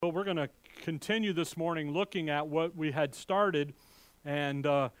we're going to continue this morning looking at what we had started, and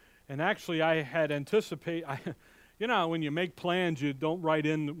actually I had anticipated, you know, when you make plans, you don't write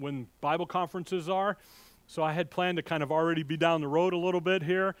in when Bible conferences are, so I had planned to kind of already be down the road a little bit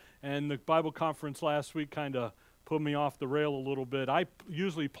here, and the Bible conference last week kind of put me off the rail a little bit. I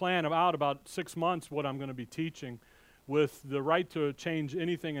usually plan out about 6 months what I'm going to be teaching, with the right to change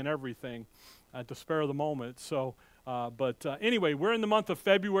anything and everything to spare the moment. So, anyway, we're in the month of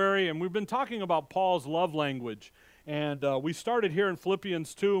February, and we've been talking about Paul's love language. And we started here in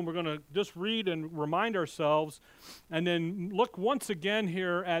Philippians 2, and we're going to just read and remind ourselves, and then look once again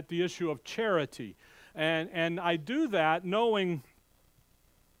here at the issue of charity. And I do that knowing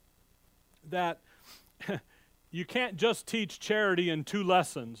that you can't just teach charity in 2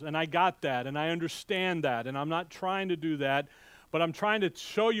 lessons, and I got that, and I understand that, and I'm not trying to do that, but I'm trying to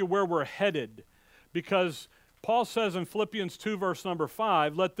show you where we're headed, because Paul says in Philippians 2, verse number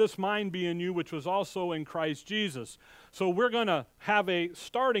 5, "Let this mind be in you, which was also in Christ Jesus." So we're going to have a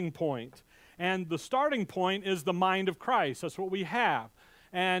starting point, and the starting point is the mind of Christ. That's what we have.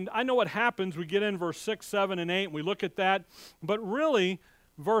 And I know what happens. We get in verse 6, 7, and 8, and we look at that, but really,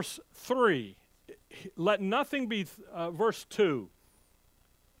 verse 3, let nothing be, verse 2,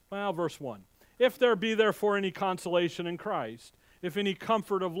 well, verse 1. "If there be therefore any consolation in Christ, if any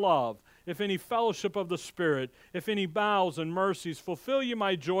comfort of love, if any fellowship of the Spirit, if any bowels and mercies, fulfill ye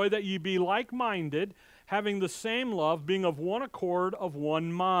my joy, that ye be like-minded, having the same love, being of one accord, of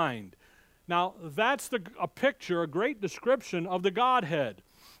one mind." Now, that's a picture, a great description of the Godhead,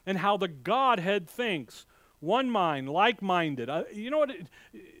 and how the Godhead thinks. One mind, like-minded. You know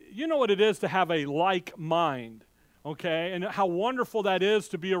what it is to have a like mind, okay? And how wonderful that is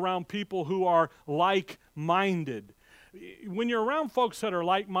to be around people who are like-minded. When you're around folks that are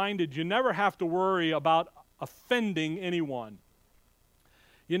like-minded, you never have to worry about offending anyone.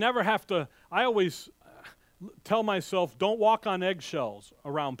 You never have to, I always tell myself, don't walk on eggshells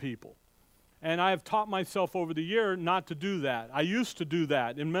around people. And I have taught myself over the year not to do that. I used to do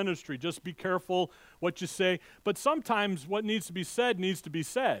that in ministry. Just be careful what you say. But sometimes what needs to be said needs to be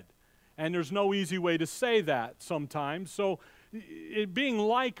said. And there's no easy way to say that sometimes. So being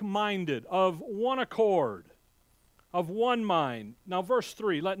like-minded, of one accord, of one mind. Now verse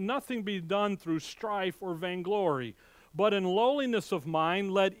 3, "Let nothing be done through strife or vainglory, but in lowliness of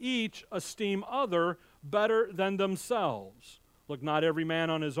mind let each esteem other better than themselves. Look not every man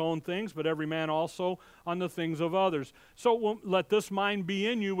on his own things, but every man also on the things of others. So let this mind be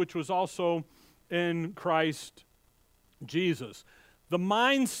in you, which was also in Christ Jesus." The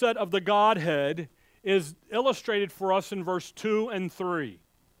mindset of the Godhead is illustrated for us in verse 2 and 3.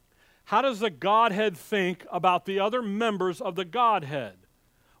 How does the Godhead think about the other members of the Godhead?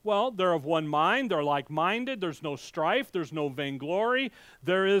 Well, they're of one mind, they're like-minded, there's no strife, there's no vainglory,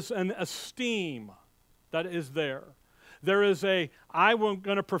 there is an esteem that is there. There is I'm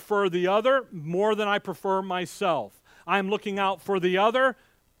going to prefer the other more than I prefer myself. I'm looking out for the other.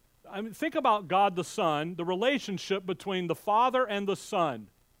 I mean, think about God the Son, the relationship between the Father and the Son.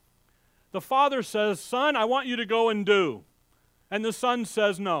 The Father says, "Son, I want you to go and do." And the Son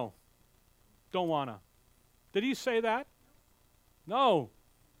says, "No, don't want to." Did he say that? No.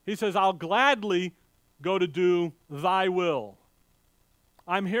 He says, "I'll gladly go to do thy will."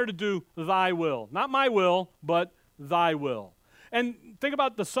 I'm here to do thy will. Not my will, but thy will. And think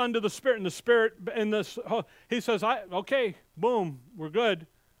about the Son to the Spirit, and the Spirit in this, he says, okay, boom, we're good,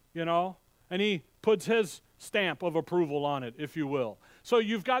 you know, and he puts his stamp of approval on it, if you will. So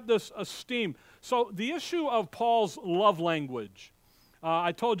you've got this esteem. So the issue of Paul's love language,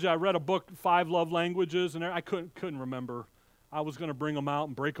 I told you I read a book, 5 Love Languages, and I couldn't remember. I was going to bring them out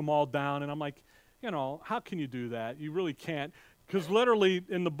and break them all down, and I'm like, you know, how can you do that? You really can't. Because literally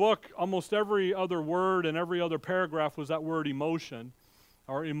in the book, almost every other word and every other paragraph was that word emotion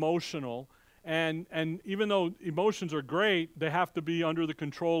or emotional. And even though emotions are great, they have to be under the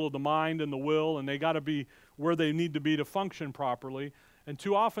control of the mind and the will, and they got to be where they need to be to function properly. And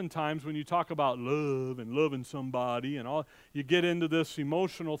too often times when you talk about love and loving somebody and all, you get into this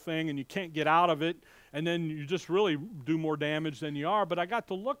emotional thing and you can't get out of it, and then you just really do more damage than you are. But I got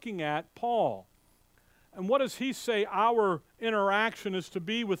to looking at Paul. And what does he say our interaction is to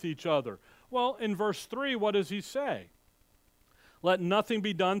be with each other? Well, in verse 3, what does he say? "Let nothing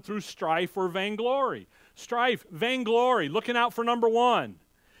be done through strife or vainglory." Strife, vainglory, looking out for number 1.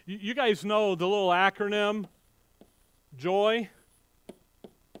 You guys know the little acronym, joy,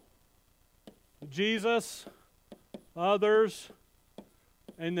 Jesus, others,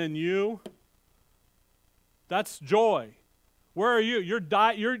 and then you. That's joy. Where are you?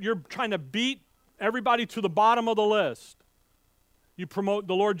 You're trying to beat everybody to the bottom of the list. You promote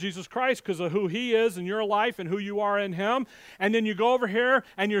the Lord Jesus Christ because of who He is in your life and who you are in Him. And then you go over here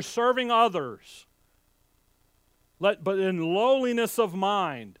and you're serving others. But in lowliness of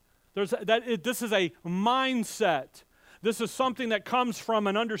mind. This is a mindset. This is something that comes from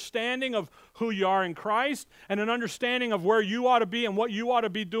an understanding of who you are in Christ and an understanding of where you ought to be and what you ought to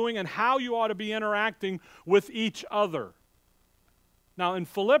be doing and how you ought to be interacting with each other. Now, in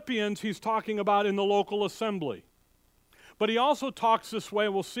Philippians, he's talking about in the local assembly. But he also talks this way,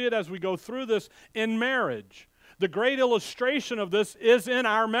 we'll see it as we go through this, in marriage. The great illustration of this is in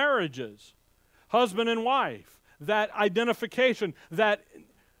our marriages. Husband and wife, that identification, that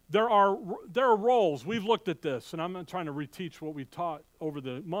there are roles. We've looked at this, and I'm not trying to reteach what we taught over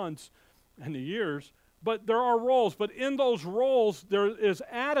the months and the years, but there are roles. But in those roles, there is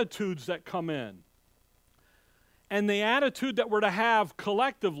attitudes that come in. And the attitude that we're to have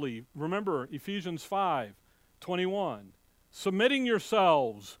collectively, remember Ephesians 5:21, submitting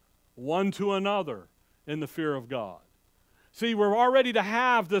yourselves one to another in the fear of God. See, we're already to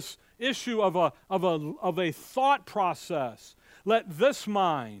have this issue of a thought process. Let this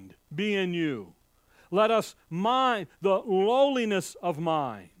mind be in you. Let us mind the lowliness of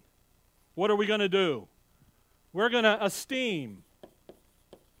mind. What are we going to do? We're going to esteem.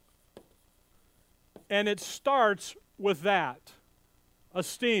 And it starts with that.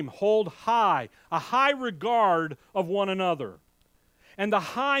 Esteem, hold high, a high regard of one another. And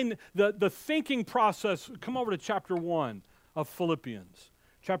the thinking process, come over to chapter 1 of Philippians.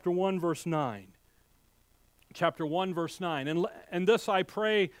 Chapter 1, verse 9. Chapter 1, verse 9. And this I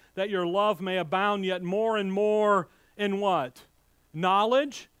pray, that your love may abound yet more and more in what?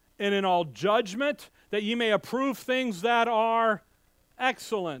 Knowledge and in all judgment, that ye may approve things that are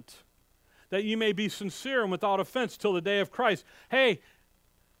excellent, that ye may be sincere and without offense till the day of Christ. Hey,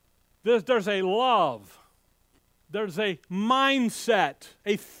 there's a love. There's a mindset,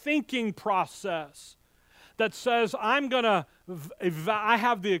 a thinking process that says I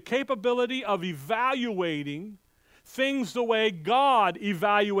have the capability of evaluating things the way God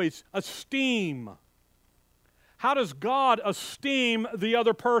evaluates. Esteem. How does God esteem the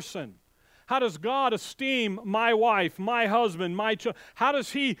other person? How does God esteem my wife, my husband, my children? How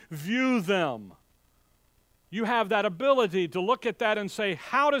does He view them? You have that ability to look at that and say,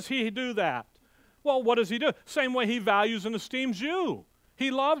 how does He do that? Well, what does He do? Same way He values and esteems you. He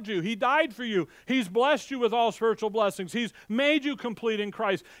loved you. He died for you. He's blessed you with all spiritual blessings. He's made you complete in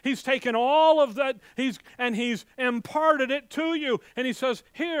Christ. He's taken all of that, and He's imparted it to you. And He says,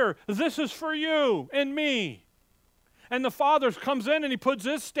 here, this is for you and me. And the Father comes in and He puts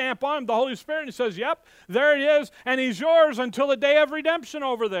His stamp on Him, the Holy Spirit, and He says, yep, there it is, and He's yours until the day of redemption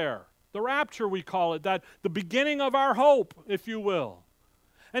over there. The rapture, we call it, that the beginning of our hope, if you will.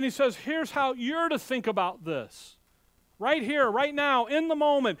 And He says, here's how you're to think about this. Right here, right now, in the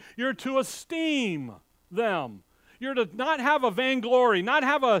moment, you're to esteem them. You're to not have a vainglory, not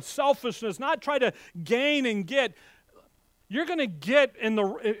have a selfishness, not try to gain and get. You're going to get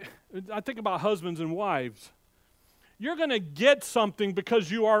I think about husbands and wives. You're going to get something because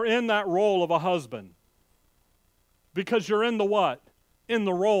you are in that role of a husband. Because you're in the what? In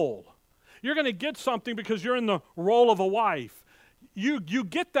the role. You're going to get something because you're in the role of a wife. You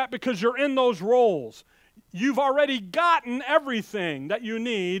get that because you're in those roles. You've already gotten everything that you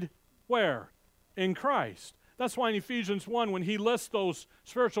need, where? In Christ. That's why in Ephesians 1, when he lists those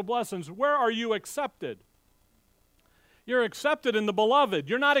spiritual blessings, where are you accepted? You're accepted in the beloved.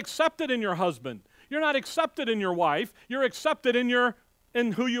 You're not accepted in your husband. You're not accepted in your wife. You're accepted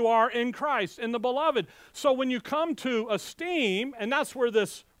in who you are in Christ, in the beloved. So when you come to esteem, and that's where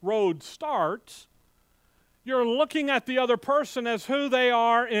this road starts, you're looking at the other person as who they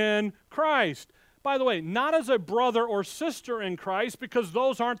are in Christ. By the way, not as a brother or sister in Christ, because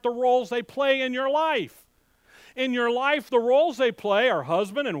those aren't the roles they play in your life. In your life, the roles they play are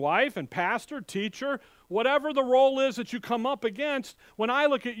husband and wife and pastor, teacher, whatever the role is that you come up against. When I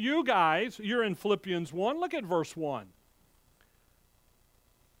look at you guys, you're in Philippians 1, look at verse 1.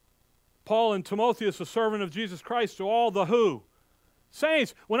 Paul and Timotheus, a servant of Jesus Christ, to all the who?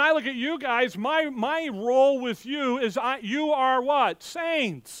 Saints. When I look at you guys, my role with you is you are what?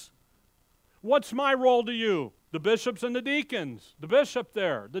 Saints. What's my role to you? The bishops and the deacons. The bishop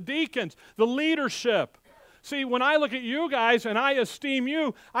there, the deacons, the leadership. See, when I look at you guys and I esteem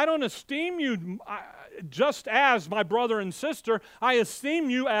you, I don't esteem you just as my brother and sister. I esteem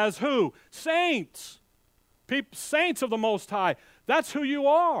you as who? Saints. Saints of the Most High. That's who you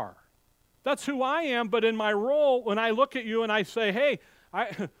are. That's who I am, but in my role, when I look at you and I say, hey,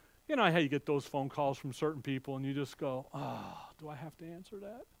 you know how you get those phone calls from certain people and you just go, oh, do I have to answer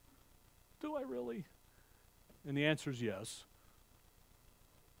that? Do I really? And the answer is yes.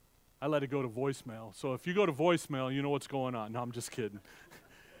 I let it go to voicemail. So if you go to voicemail, you know what's going on. No, I'm just kidding.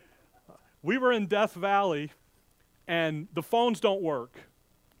 We were in Death Valley, and the phones don't work.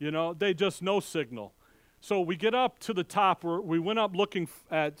 They just no signal. So we get up to the top. We went up looking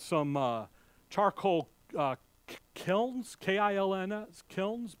at some charcoal kilns, K-I-L-N-S,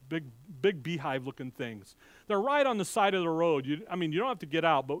 kilns, big beehive-looking things. They're right on the side of the road. You don't have to get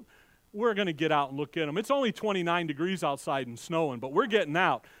out, but we're going to get out and look at them. It's only 29 degrees outside and snowing, but we're getting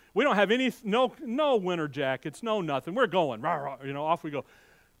out. We don't have no winter jackets, no nothing. We're going, rah, rah, off we go.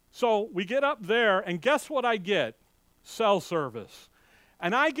 So we get up there, and guess what I get? Cell service.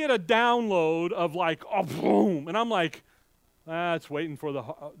 And I get a download of like, oh, boom. And I'm like, it's waiting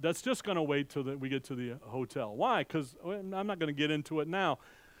for that's just going to wait till we get to the hotel. Why? Because I'm not going to get into it now.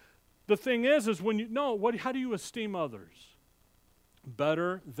 The thing is when how do you esteem others?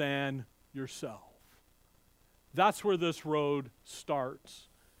 Better than yourself. That's where this road starts.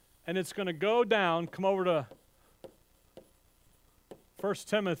 And it's going to go down, come over to 1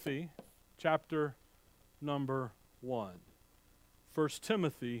 Timothy chapter number 1. 1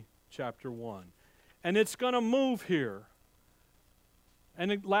 Timothy chapter 1. And it's going to move here.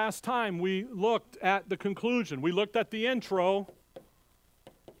 And last time we looked at the conclusion. We looked at the intro.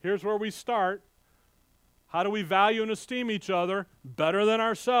 Here's where we start. How do we value and esteem each other? Better than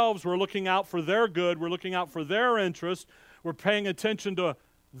ourselves. We're looking out for their good. We're looking out for their interest. We're paying attention to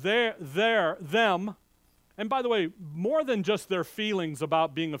them. And by the way, more than just their feelings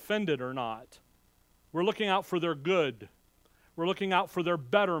about being offended or not. We're looking out for their good. We're looking out for their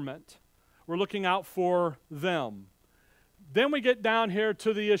betterment. We're looking out for them. Then we get down here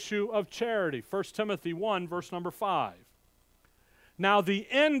to the issue of charity. 1 Timothy 1, verse number 5. Now the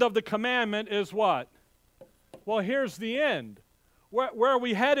end of the commandment is what? Well, here's the end. Where are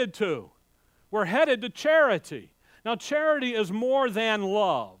we headed to? We're headed to charity. Now, charity is more than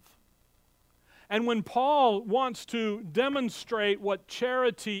love. And when Paul wants to demonstrate what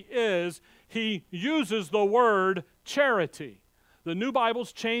charity is, he uses the word charity. The New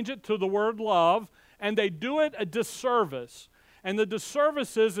Bibles change it to the word love, and they do it a disservice. And the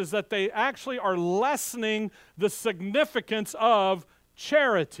disservice is that they actually are lessening the significance of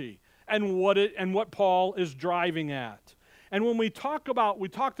charity and what Paul is driving at. And when we talked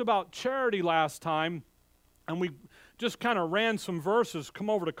about charity last time, and we just kind of ran some verses. Come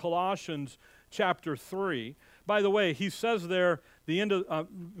over to Colossians chapter 3. By the way, he says there, the end of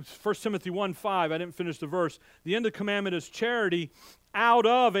 1 Timothy 1:5, I didn't finish the verse, the end of the commandment is charity out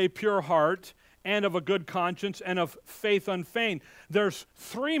of a pure heart and of a good conscience and of faith unfeigned. There's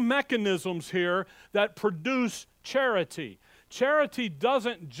three mechanisms here that produce charity. Charity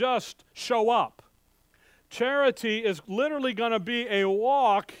doesn't just show up. Charity is literally going to be a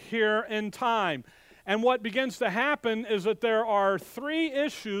walk here in time. And what begins to happen is that there are three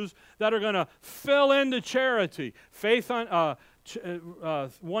issues that are going to fill into charity. Faith,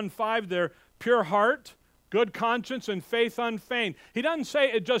 1:5 there, pure heart, good conscience, and faith unfeigned. He doesn't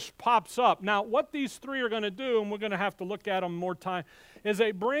say it just pops up. Now, what these three are going to do, and we're going to have to look at them more time, is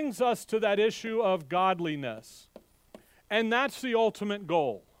it brings us to that issue of godliness. And that's the ultimate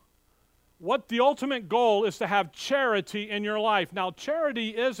goal. What the ultimate goal is to have charity in your life. Now,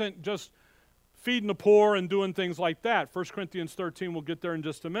 charity isn't just feeding the poor and doing things like that. 1 Corinthians 13, we'll get there in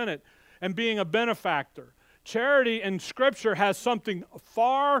just a minute. And being a benefactor. Charity in Scripture has something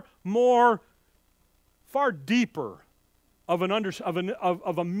far deeper of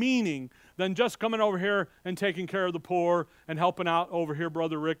a meaning than just coming over here and taking care of the poor and helping out over here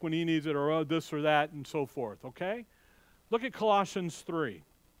Brother Rick when he needs it, or this or that and so forth, okay? Look at Colossians 3.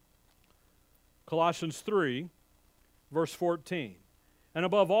 Colossians 3, verse 14. And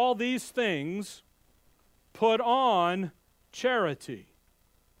above all these things, put on charity.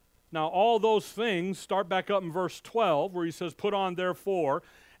 Now, all those things start back up in verse 12, where he says, put on therefore.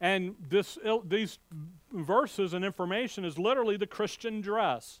 And these verses and information is literally the Christian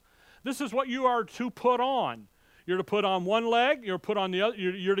dress. This is what you are to put on. You're to put on one leg, you're to put on the other,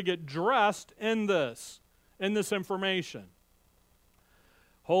 you're to get dressed in this information.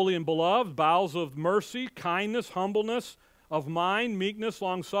 Holy and beloved, bowels of mercy, kindness, humbleness of mind, meekness,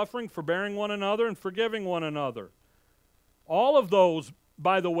 long-suffering, forbearing one another, and forgiving one another. All of those,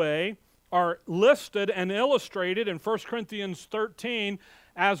 by the way, are listed and illustrated in 1 Corinthians 13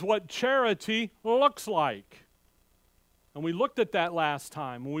 as what charity looks like. And we looked at that last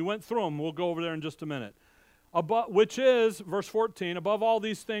time when we went through them. We'll go over there in just a minute. Which is, verse 14, above all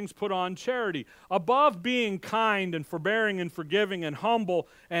these things put on charity. Above being kind and forbearing and forgiving and humble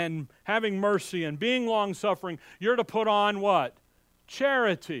and having mercy and being long-suffering, you're to put on what?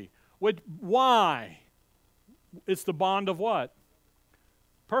 Charity. Why? It's the bond of what?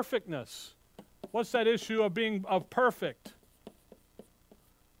 Perfectness. What's that issue of being perfect?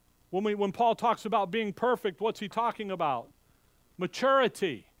 When Paul talks about being perfect, what's he talking about?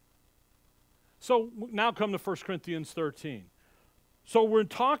 Maturity. So now come to 1 Corinthians 13. So we're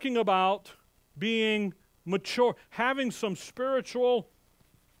talking about being mature, having some spiritual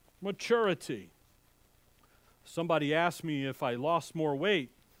maturity. Somebody asked me if I lost more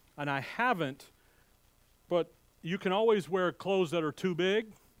weight, and I haven't, but you can always wear clothes that are too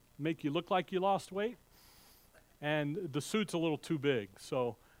big, make you look like you lost weight, and the suit's a little too big,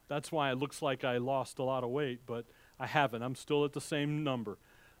 so that's why it looks like I lost a lot of weight, but I haven't. I'm still at the same number.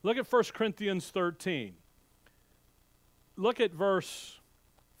 Look at 1 Corinthians 13. Look at verse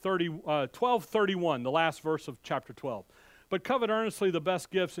 12:31, the last verse of chapter 12. But covet earnestly the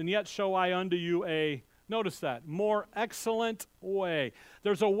best gifts, and yet show I unto you a, notice that, more excellent way.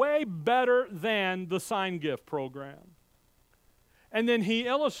 There's a way better than the sign gift program. And then he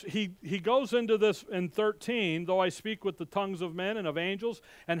goes into this in 13, though I speak with the tongues of men and of angels,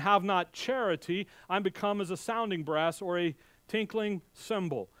 and have not charity, I'm become as a sounding brass or a tinkling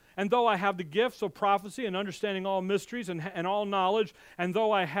cymbal. And though I have the gifts of prophecy and understanding all mysteries and all knowledge, and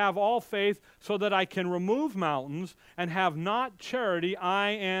though I have all faith so that I can remove mountains and have not charity,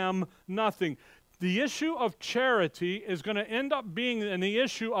 I am nothing. The issue of charity is going to end up being in the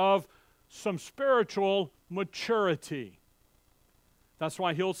issue of some spiritual maturity. That's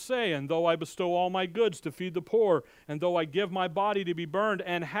why he'll say, and though I bestow all my goods to feed the poor, and though I give my body to be burned,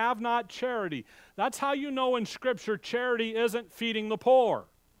 and have not charity. That's how you know in Scripture charity isn't feeding the poor.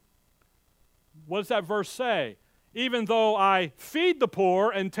 What does that verse say? Even though I feed the poor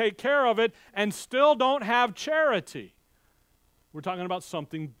and take care of it, and still don't have charity. We're talking about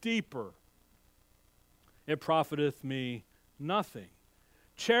something deeper. It profiteth me nothing.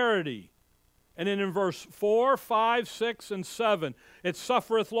 Charity. And then in verse 4, 5, 6, and 7, it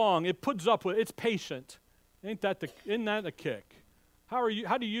suffereth long. It puts up with, it's patient. Isn't that a kick? How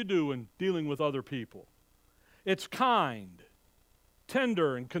do you do in dealing with other people? It's kind,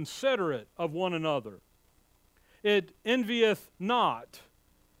 tender, and considerate of one another. It envieth not.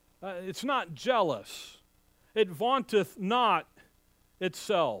 It's not jealous. It vaunteth not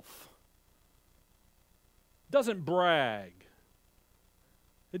itself. It doesn't brag.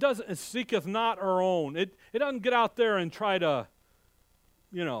 It seeketh not her own. It doesn't get out there and try to,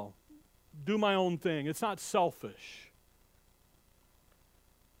 do my own thing. It's not selfish.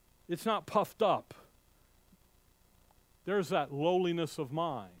 It's not puffed up. There's that lowliness of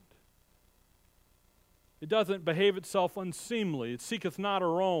mind. It doesn't behave itself unseemly. It seeketh not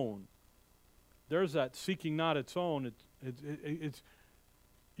her own. There's that seeking not its own. It's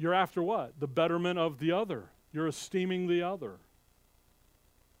you're after what? The betterment of the other. You're esteeming the other.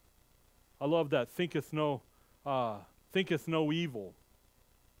 I love that. Thinketh no evil.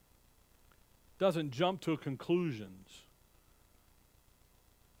 Doesn't jump to conclusions.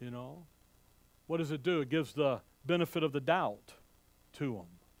 What does it do? It gives the benefit of the doubt to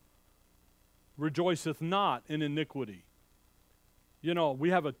them. Rejoiceth not in iniquity. We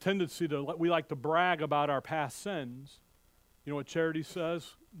have a tendency we like to brag about our past sins. You know what charity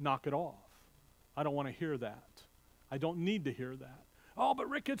says? Knock it off. I don't want to hear that. I don't need to hear that. Oh, but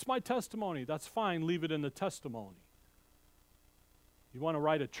Rick, it's my testimony. That's fine. Leave it in the testimony. You want to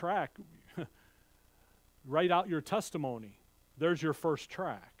write a track? Write out your testimony. There's your first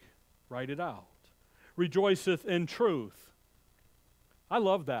track. Write it out. Rejoiceth in truth. I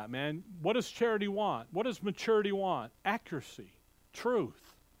love that, man. What does charity want? What does maturity want? Accuracy,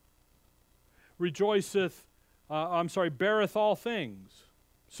 truth. Beareth all things.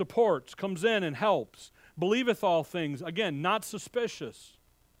 Supports, comes in and helps. Believeth all things. Again, not suspicious.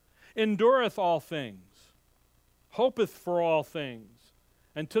 Endureth all things. Hopeth for all things.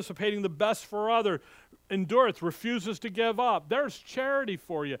 Anticipating the best for other. Endureth, refuses to give up. There's charity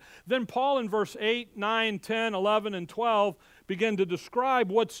for you. Then Paul in verse 8, 9, 10, 11, and 12 begin to describe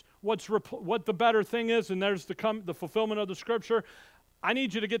what the better thing is, and there's the fulfillment of the Scripture. I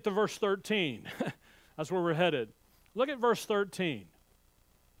need you to get to verse 13. That's where we're headed. Look at verse 13.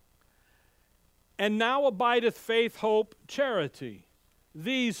 And now abideth faith, hope, charity.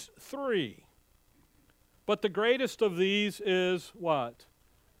 These three. But the greatest of these is what?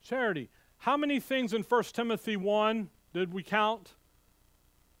 Charity. How many things in 1 Timothy 1 did we count?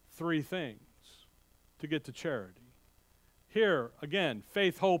 3 things to get to charity. Here, again,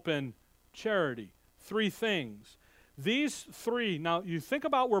 faith, hope, and charity. 3 things. These 3, now you think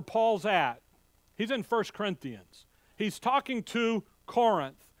about where Paul's at. He's in 1 Corinthians. He's talking to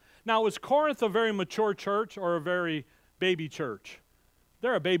Corinth. Now, is Corinth a very mature church or a very baby church?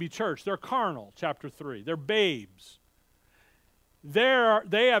 They're a baby church. They're carnal, chapter 3. They're babes.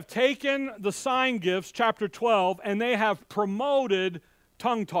 They have taken the sign gifts, chapter 12, and they have promoted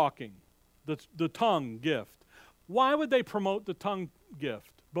tongue talking, the tongue gift. Why would they promote the tongue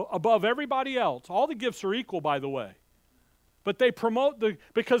gift above everybody else? All the gifts are equal, by the way. But they promote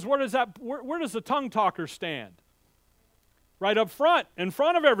because where does the tongue talker stand? Right up front, in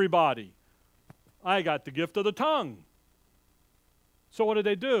front of everybody. I got the gift of the tongue. So what did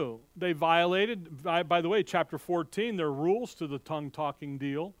they do? They violated, by the way, chapter 14, there are rules to the tongue-talking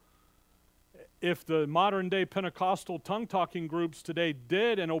deal. If the modern-day Pentecostal tongue-talking groups today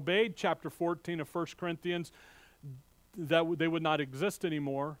did and obeyed chapter 14 of 1 Corinthians, they would not exist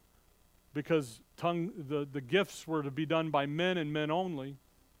anymore, because the gifts were to be done by men and men only.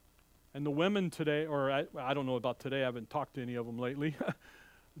 And the women today, or I don't know about today, I haven't talked to any of them lately,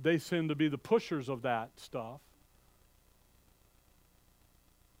 they seem to be the pushers of that stuff.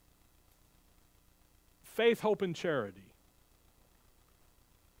 Faith, hope, and charity.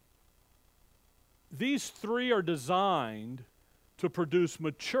 These three are designed to produce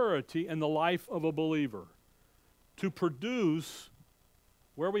maturity in the life of a believer. To produce,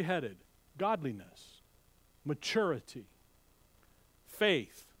 where are we headed? Godliness, maturity,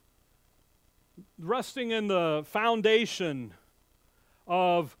 faith. Resting in the foundation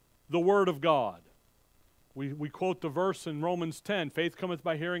of the Word of God. We quote the verse in Romans 10, faith cometh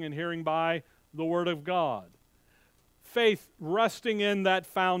by hearing, and hearing by the Word of God. Faith resting in that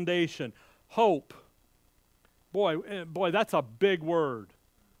foundation. Hope. Boy, that's a big word.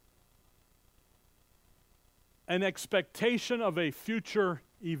 An expectation of a future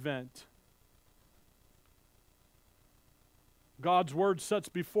event. God's Word sets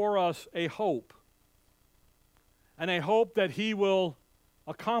before us a hope. And a hope that He will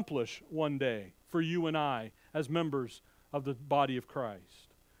accomplish one day for you and I as members of the body of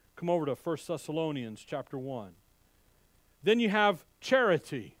Christ. Come over to 1 Thessalonians chapter 1. Then you have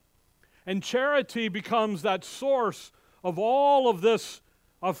charity. And charity becomes that source of all of this,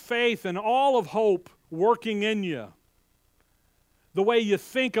 of faith and all of hope working in you. The way you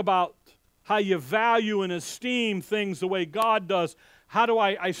think about how you value and esteem things the way God does. How do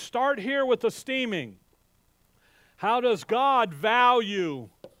I start here with esteeming. How does God value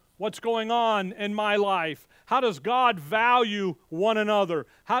what's going on in my life? How does God value one another?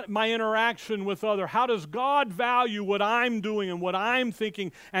 My interaction with others? How does God value what I'm doing and what I'm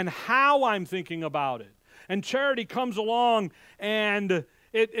thinking and how I'm thinking about it? And charity comes along, and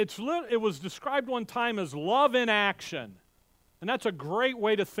it was described one time as love in action. And that's a great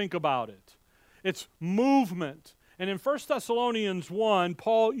way to think about it. It's movement. And in 1 Thessalonians 1,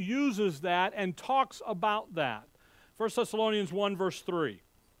 Paul uses that and talks about that. 1 Thessalonians 1, verse 3.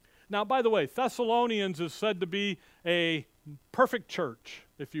 Now, by the way, Thessalonians is said to be a perfect church,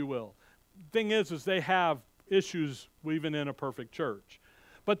 if you will. Thing is they have issues even in a perfect church.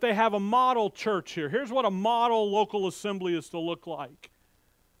 But they have a model church here. Here's what a model local assembly is to look like.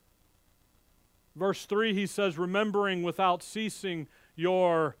 Verse 3, he says, remembering without ceasing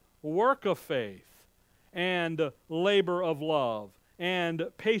your work of faith and labor of love and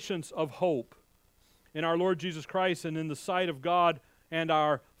patience of hope in our Lord Jesus Christ and in the sight of God and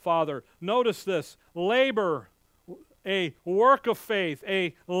our Father. Notice this, labor, a work of faith,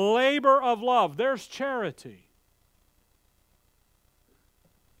 a labor of love. There's charity.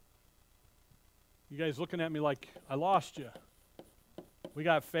 You guys looking at me like I lost you. We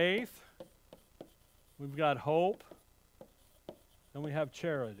got faith, we've got hope, and we have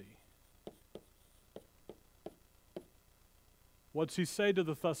charity. What's he say to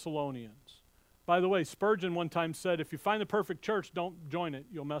the Thessalonians? By the way, Spurgeon one time said, if you find the perfect church, don't join it.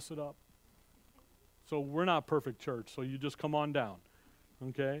 You'll mess it up. So we're not perfect church, so you just come on down.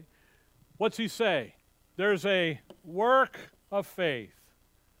 Okay? What's he say? There's a work of faith,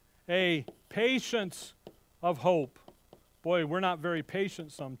 a patience of hope. Boy, we're not very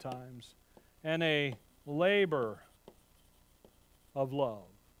patient sometimes. And a labor of love.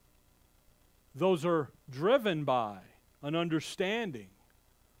 Those are driven by an understanding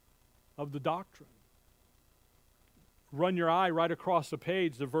of the doctrine. Run your eye right across the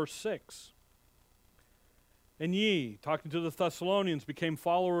page to verse 6. And ye, talking to the Thessalonians, became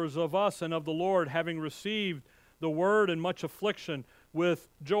followers of us and of the Lord, having received the word in much affliction with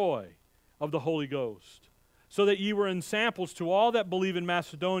joy of the Holy Ghost, so that ye were ensamples to all that believe in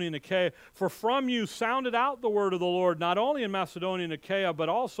Macedonia and Achaia. For from you sounded out the word of the Lord, not only in Macedonia and Achaia, but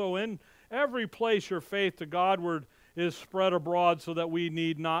also in every place your faith to Godward is spread abroad, so that we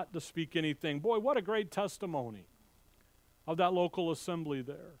need not to speak anything. Boy, what a great testimony of that local assembly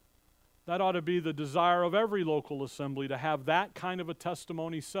there. That ought to be the desire of every local assembly, to have that kind of a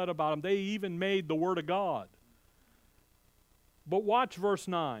testimony said about them. They even made the Word of God. But watch verse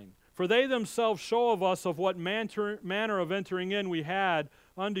 9. For they themselves show of us of what manner of entering in we had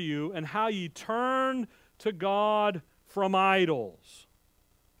unto you, and how ye turned to God from idols.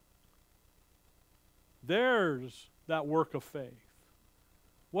 There's that work of faith.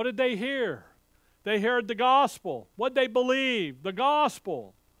 What did they hear? They heard the gospel. What did they believe? The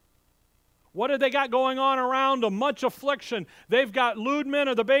gospel. What have they got going on around them? Much affliction. They've got lewd men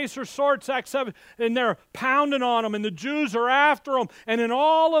of the baser sort, Acts 7, and they're pounding on them, and the Jews are after them. And in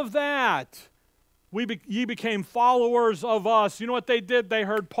all of that, ye became followers of us. You know what they did? They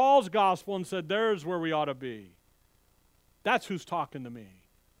heard Paul's gospel and said, there's where we ought to be. That's who's talking to me.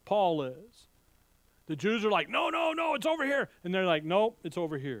 Paul is. The Jews are like, no, it's over here. And they're like, nope, it's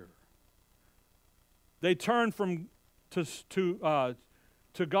over here. They turn to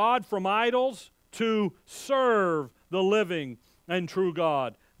God from idols to serve the living and true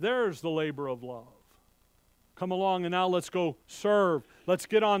God. There's the labor of love. Come along and now let's go serve. Let's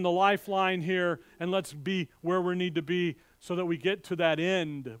get on the lifeline here and let's be where we need to be so that we get to that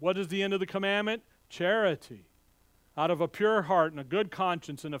end. What is the end of the commandment? Charity. Out of a pure heart and a good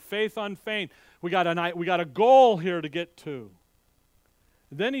conscience and a faith unfeigned. We got a goal here to get to.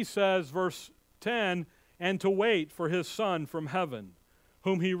 Then he says, verse 10, and to wait for his Son from heaven,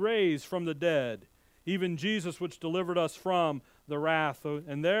 whom he raised from the dead, even Jesus which delivered us from the wrath.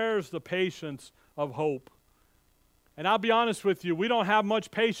 And there's the patience of hope. And I'll be honest with you, we don't have much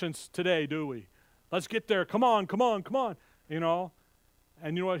patience today, do we? Let's get there. Come on. You know?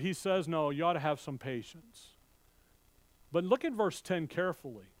 And you know what he says? No, you ought to have some patience. But look at verse 10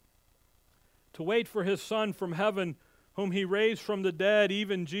 carefully. To wait for his Son from heaven, whom he raised from the dead,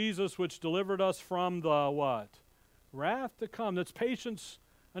 even Jesus which delivered us from the what? Wrath to come. That's patience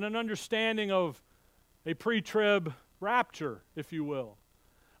and an understanding of a pre-trib rapture, if you will,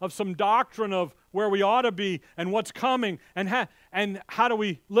 of some doctrine of where we ought to be and what's coming, and how do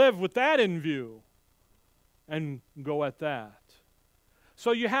we live with that in view and go at that.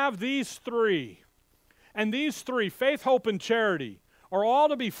 So you have these three, and these three, faith, hope, and charity, are all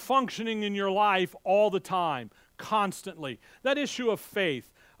to be functioning in your life all the time, constantly. That issue of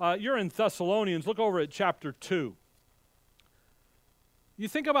faith, you're in Thessalonians, look over at chapter 2. You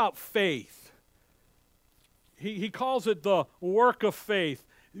think about faith. He calls it the work of faith.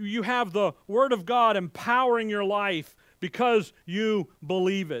 You have the Word of God empowering your life because you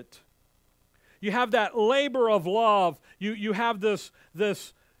believe it. You have that labor of love. You have this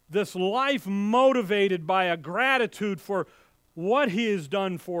life motivated by a gratitude for what He has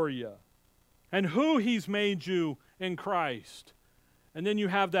done for you and who He's made you in Christ. And then you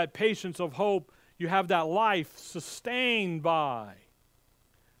have that patience of hope. You have that life sustained by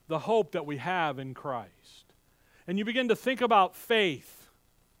the hope that we have in Christ. And you begin to think about faith,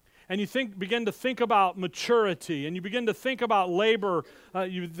 and you begin to think about maturity, and you begin to think about labor,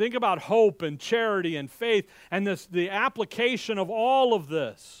 you think about hope and charity and faith, and the application of all of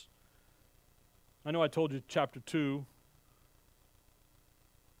this. I know I told you chapter 2.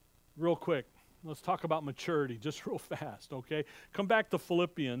 Real quick, let's talk about maturity just real fast, okay? Come back to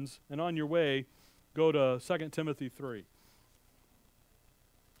Philippians, and on your way, go to 2 Timothy 3.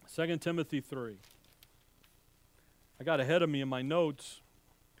 2 Timothy 3. I got ahead of me in my notes,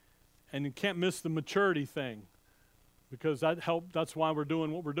 and you can't miss the maturity thing, because that's why we're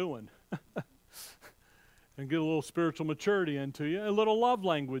doing what we're doing. And get a little spiritual maturity into you, a little love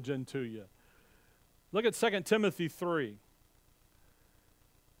language into you. Look at 2 Timothy 3.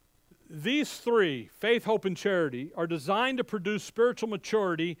 These three, faith, hope, and charity, are designed to produce spiritual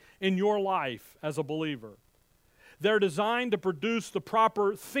maturity in your life as a believer. They're designed to produce the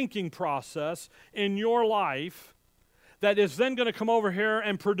proper thinking process in your life that is then going to come over here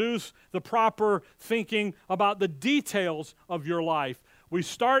and produce the proper thinking about the details of your life. We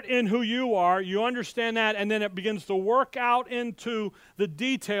start in who you are, you understand that, and then it begins to work out into the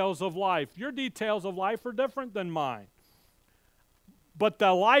details of life. Your details of life are different than mine. But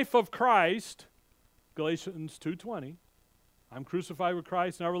the life of Christ, Galatians 2:20, I'm crucified with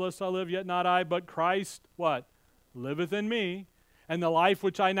Christ, nevertheless I live, yet not I, but Christ, what? Liveth in me, and the life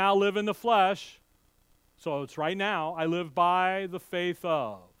which I now live in the flesh, so it's right now, I live by the faith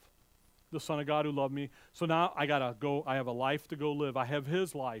of the Son of God who loved me. So now I have a life to go live. I have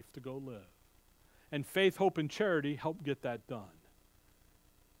His life to go live. And faith, hope, and charity help get that done.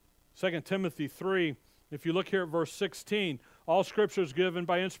 2 Timothy 3, if you look here at verse 16, all Scripture is given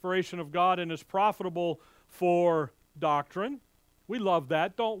by inspiration of God and is profitable for doctrine. We love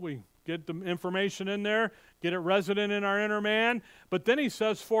that, don't we? Get the information in there, get it resident in our inner man. But then he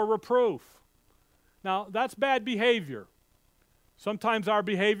says for reproof. Now, that's bad behavior. Sometimes our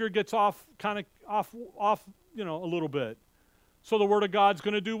behavior gets off a little bit. So the Word of God's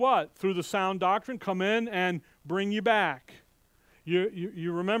going to do what? Through the sound doctrine, come in and bring you back.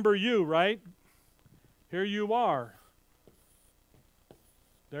 You remember you, right? Here you are.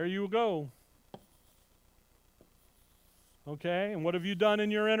 There you go. Okay, and what have you done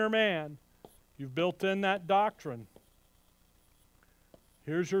in your inner man? You've built in that doctrine.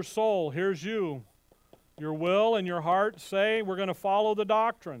 Here's your soul. Here's you. Your will and your heart say, we're going to follow the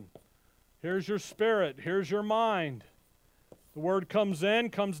doctrine. Here's your spirit. Here's your mind. The Word comes in,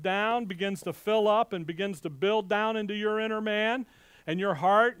 comes down, begins to fill up, and begins to build down into your inner man and your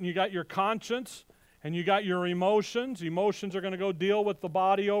heart, and you got your conscience, and you got your emotions. Emotions are going to go deal with the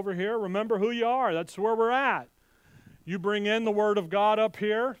body over here. Remember who you are. That's where we're at. You bring in the Word of God up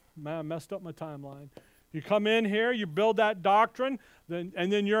here. Man, I messed up my timeline. You come in here, you build that doctrine, and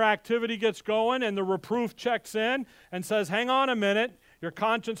then your activity gets going, and the reproof checks in and says, hang on a minute. Your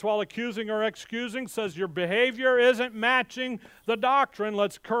conscience, while accusing or excusing, says your behavior isn't matching the doctrine.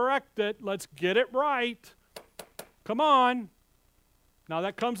 Let's correct it. Let's get it right. Come on. Now,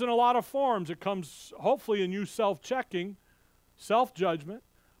 that comes in a lot of forms. It comes, hopefully, in you self-checking, self-judgment.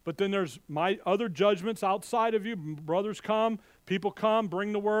 But then there's my other judgments outside of you. Brothers come, people come,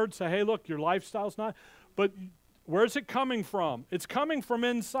 bring the Word, say, hey, look, your lifestyle's not. But where's it coming from? It's coming from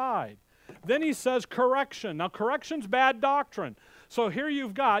inside. Then he says correction. Now, correction's bad doctrine. So here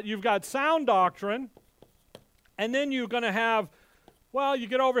you've got sound doctrine, and then you're going to have, well, you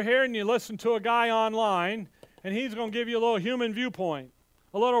get over here and you listen to a guy online, and he's going to give you a little human viewpoint,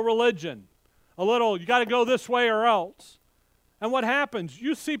 a little religion, a little, you got to go this way or else. And what happens?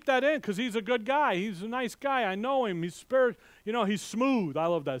 You seep that in because he's a good guy. He's a nice guy. I know him. He's he's smooth. I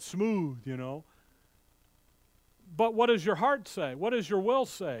love that, smooth, But what does your heart say? What does your will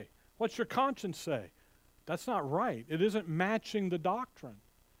say? What's your conscience say? That's not right. It isn't matching the doctrine.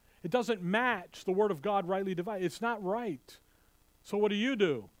 It doesn't match the Word of God rightly divided. It's not right. So what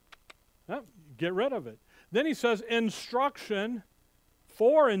do? Get rid of it. Then he says instruction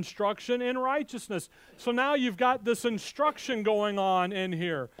for instruction in righteousness. So now you've got this instruction going on in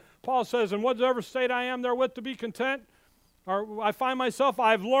here. Paul says, in whatever state I am therewith to be content, or I find myself,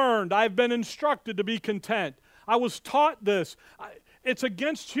 I've learned, I've been instructed to be content. I was taught this. It's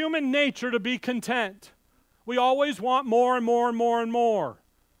against human nature to be content. We always want more and more and more and more.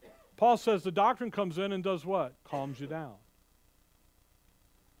 Paul says the doctrine comes in and does what? Calms you down.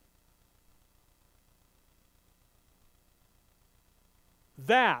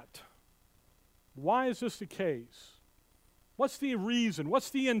 Why is this the case? What's the reason?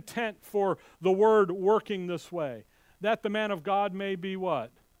 What's the intent for the Word working this way? That the man of God may be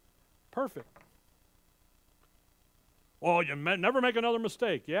what? Perfect. Well, you never make another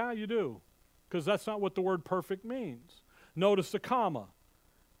mistake. Yeah, you do. Because that's not what the word perfect means. Notice the comma.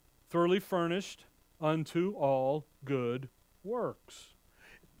 Thoroughly furnished unto all good works.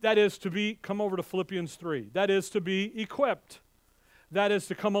 That is to be, come over to Philippians 3. That is to be equipped. That is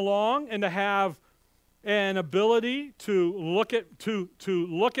to come along and to have an ability to look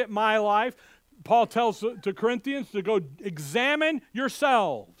at my life. Paul tells to Corinthians to go examine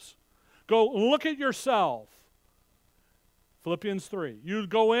yourselves. Go look at yourself. Philippians 3. You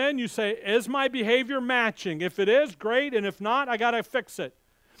go in, you say, is my behavior matching? If it is, great, and if not, I got to fix it.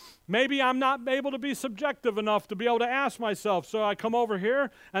 Maybe I'm not able to be subjective enough to be able to ask myself, so I come over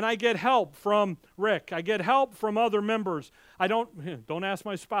here and I get help from Rick. I get help from other members. I don't ask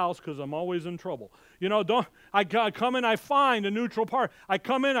my spouse because I'm always in trouble. I come in, I find a neutral part. I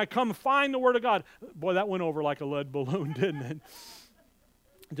come find the Word of God. Boy, that went over like a lead balloon, didn't it?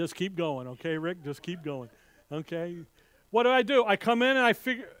 Just keep going, okay, Rick? Just keep going, okay? What do? I come in and I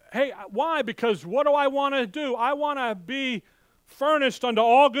figure, hey, why? Because what do I want to do? I want to be furnished unto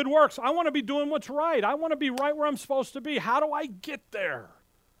all good works. I want to be doing what's right. I want to be right where I'm supposed to be. How do I get there?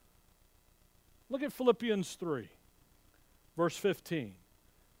 Look at Philippians 3, verse 15.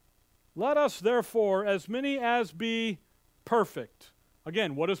 Let us therefore, as many as be perfect.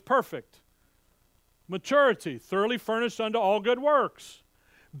 Again, what is perfect? Maturity, thoroughly furnished unto all good works.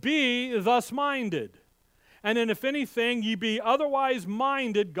 Be thus minded. And then if anything ye be otherwise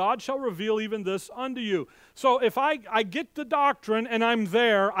minded, God shall reveal even this unto you. So if I get the doctrine and I'm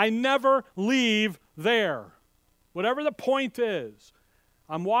there, I never leave there. Whatever the point is.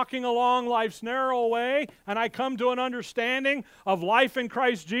 I'm walking along life's narrow way, and I come to an understanding of life in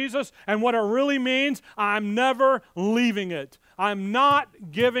Christ Jesus, and what it really means, I'm never leaving it. I'm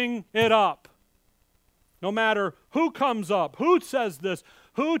not giving it up. No matter who comes up, who says this,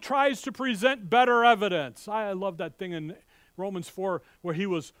 who tries to present better evidence. I love that thing in Romans 4 where he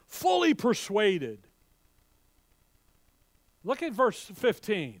was fully persuaded. Look at verse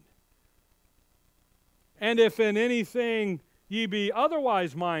 15. And if in anything ye be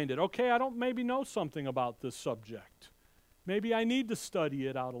otherwise minded. Okay, I don't maybe know something about this subject. Maybe I need to study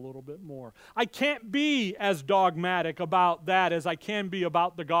it out a little bit more. I can't be as dogmatic about that as I can be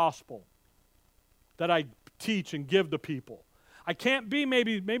about the gospel that I teach and give to people. I can't be,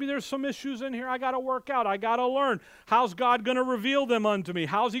 maybe there's some issues in here I got to work out. I got to learn. How's God going to reveal them unto me?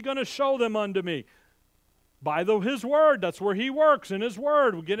 How's He going to show them unto me? By His Word. That's where He works, in His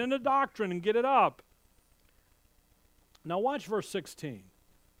Word. We get into doctrine and get it up. Now watch verse 16.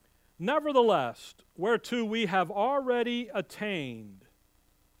 Nevertheless, whereto we have already attained,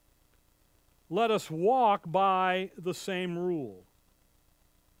 let us walk by the same rule.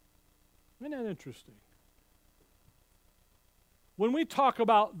 Isn't that interesting? When we talk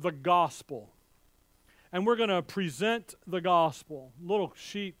about the gospel, and we're going to present the gospel, little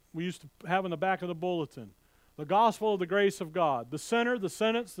sheet we used to have in the back of the bulletin, the gospel of the grace of God, the sinner, the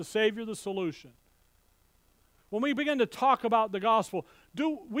sentence, the Savior, the solution. When we begin to talk about the gospel,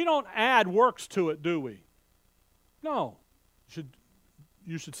 we don't add works to it, do we? No.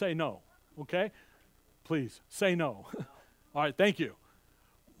 You should say no, okay? Please, say no. All right, thank you.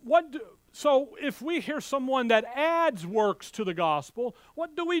 So if we hear someone that adds works to the gospel,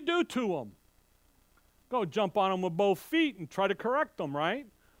 what do we do to them? Go jump on them with both feet and try to correct them, right?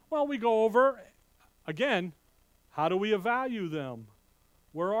 Well, we go over, again, how do we evaluate them?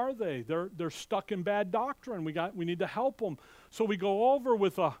 Where are they? They're stuck in bad doctrine. We need to help them. So we go over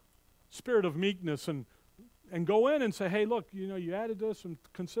with a spirit of meekness and go in and say, hey, look, you added this and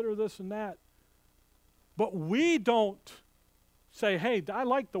consider this and that. But we don't say, hey, I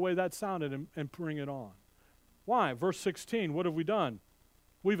like the way that sounded and bring it on. Why? Verse 16, what have we done?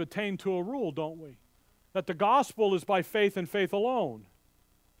 We've attained to a rule, don't we? That the gospel is by faith and faith alone.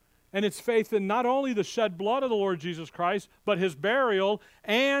 And it's faith in not only the shed blood of the Lord Jesus Christ, but His burial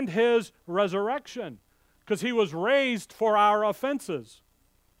and His resurrection. Because He was raised for our offenses.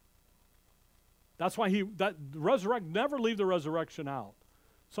 That's why never leave the resurrection out.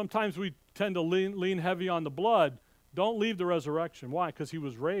 Sometimes we tend to lean heavy on the blood. Don't leave the resurrection. Why? Because He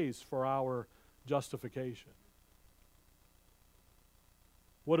was raised for our justification.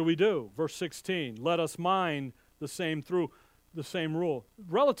 What do? Verse 16, let us mind the same rule.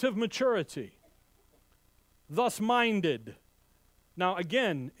 Relative maturity. Thus minded. Now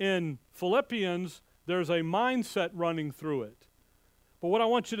again, in Philippians, there's a mindset running through it. But what I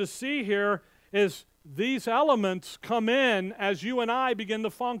want you to see here is these elements come in as you and I begin to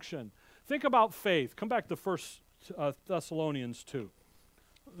function. Think about faith. Come back to 1 Thessalonians 2.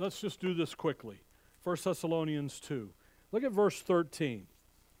 Let's just do this quickly. 1 Thessalonians 2. Look at verse 13.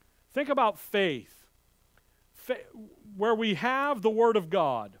 Think about faith. Where we have the Word of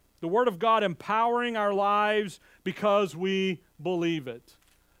God empowering our lives because we believe it.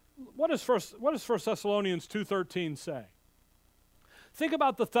 What does 1 Thessalonians 2:13 say? Think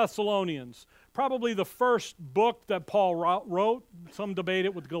about the Thessalonians, probably the first book that Paul wrote. Some debate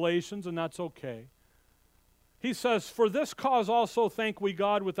it with Galatians, and that's okay. He says, for this cause also thank we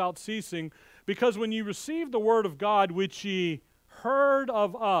God without ceasing, because when ye received the word of God, which ye heard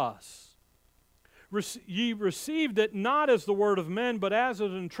of us, ye received it not as the word of men, but as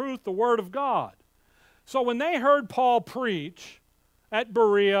is in truth the word of God. So when they heard Paul preach at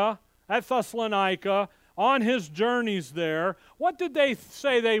Berea, at Thessalonica, on his journeys there, what did they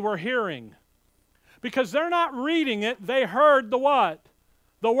say they were hearing? Because they're not reading it, they heard the what?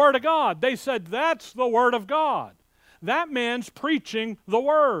 The Word of God. They said, that's the Word of God. That man's preaching the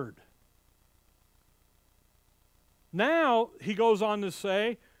Word. Now, he goes on to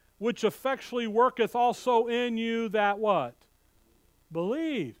say, which effectually worketh also in you that what?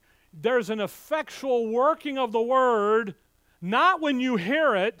 Believe. There's an effectual working of the Word, not when you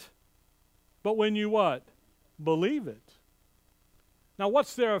hear it, but when you what? Believe it. Now,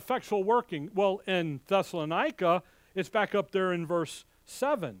 what's their effectual working? Well, in Thessalonica, it's back up there in verse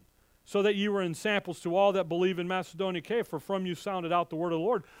 7. So that you were in samples to all that believe in Macedonia, for from you sounded out the word of the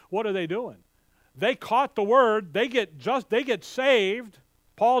Lord. What are they doing? They caught the word. They get saved.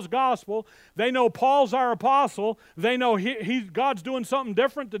 Paul's gospel. They know Paul's our apostle. They know God's doing something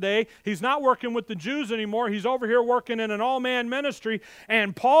different today. He's not working with the Jews anymore. He's over here working in an all-man ministry.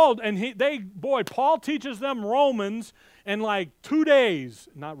 And Paul teaches them Romans in like 2 days.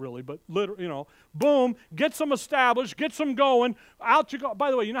 Not really, but literally, boom, gets them established, gets them going. Out you go.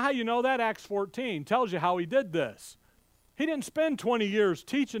 By the way, you know how you know that? Acts 14 tells you how he did this. He didn't spend 20 years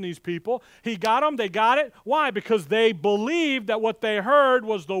teaching these people. He got them, they got it. Why? Because they believed that what they heard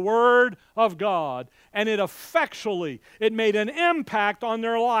was the Word of God. And it made an impact on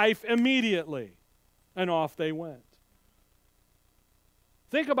their life immediately. And off they went.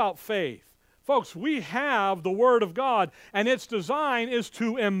 Think about faith. Folks, we have the Word of God, and its design is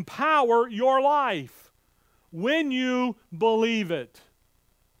to empower your life when you believe it.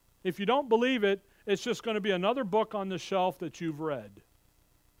 If you don't believe it, it's just going to be another book on the shelf that you've read.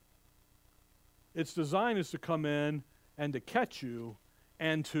 Its design is to come in and to catch you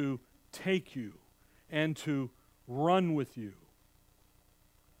and to take you and to run with you.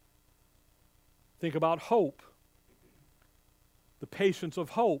 Think about hope, the patience of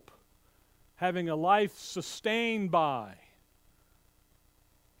hope, having a life sustained by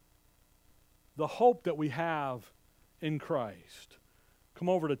the hope that we have in Christ. Come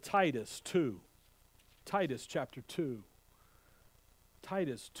over to Titus 2. Titus chapter 2.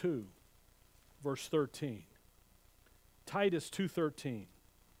 Titus 2, verse 13. Titus 2:13.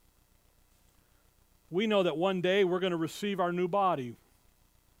 We know that one day we're going to receive our new body.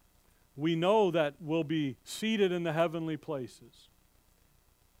 We know that we'll be seated in the heavenly places.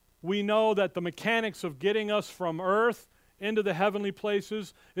 We know that the mechanics of getting us from earth into the heavenly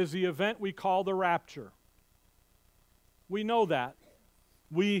places is the event we call the rapture. We know that.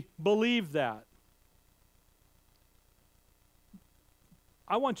 We believe that.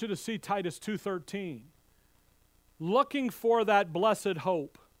 I want you to see Titus 2:13. Looking for that blessed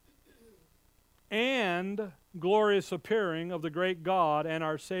hope and glorious appearing of the great God and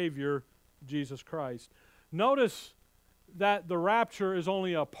our Savior, Jesus Christ. Notice that the rapture is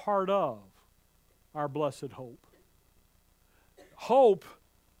only a part of our blessed hope. Hope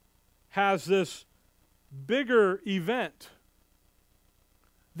has this bigger event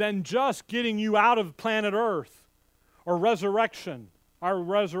than just getting you out of planet Earth or resurrection, our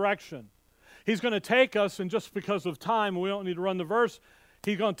resurrection. He's going to take us, and just because of time, we don't need to run the verse,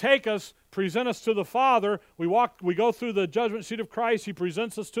 He's going to take us, present us to the Father. We go through the judgment seat of Christ. He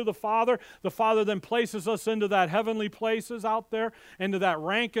presents us to the Father. The Father then places us into that heavenly places out there, into that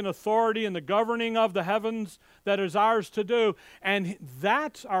rank and authority and the governing of the heavens that is ours to do. And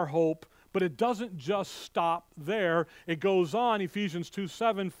that's our hope, but it doesn't just stop there. It goes on, Ephesians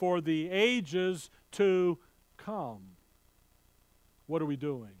 2:7, for the ages to come. What are we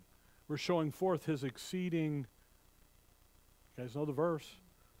doing? We're showing forth His exceeding, you guys know the verse,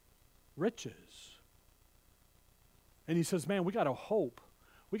 riches. And he says, man, we got a hope.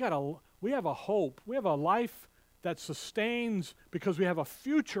 We have a hope. We have a life that sustains because we have a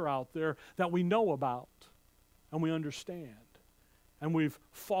future out there that we know about and we understand and we've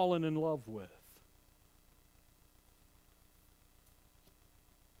fallen in love with.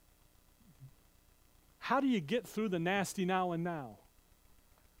 How do you get through the nasty now and now?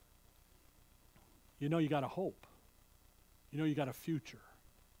 You know you got a hope. You know you got a future.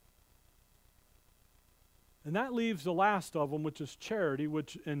 And that leaves the last of them, which is charity,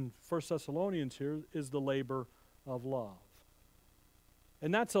 which in 1 Thessalonians here is the labor of love.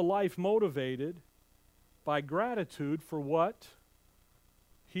 And that's a life motivated by gratitude for what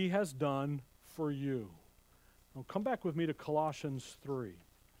He has done for you. Now come back with me to Colossians 3.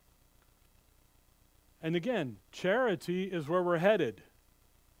 And again, charity is where we're headed.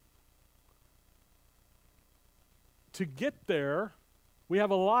 To get there, we have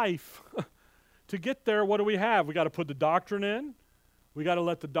a life. To get there, what do we have? We got to put the doctrine in. We got to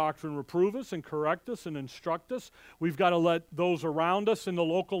let the doctrine reprove us and correct us and instruct us. We've got to let those around us in the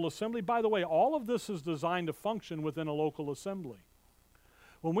local assembly. By the way, all of this is designed to function within a local assembly.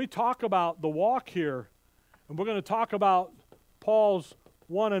 When we talk about the walk here, and we're going to talk about Paul's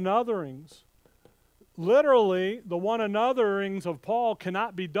one anotherings, literally, the one anotherings of Paul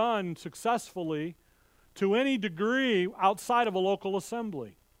cannot be done successfully to any degree outside of a local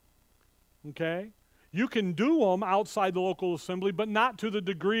assembly. Okay? You can do them outside the local assembly, but not to the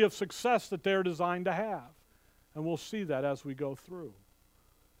degree of success that they're designed to have. And we'll see that as we go through.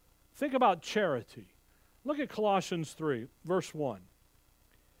 Think about charity. Look at Colossians 3, verse 1.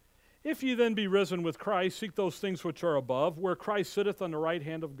 If ye then be risen with Christ, seek those things which are above, where Christ sitteth on the right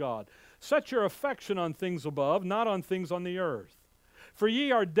hand of God. Set your affection on things above, not on things on the earth. For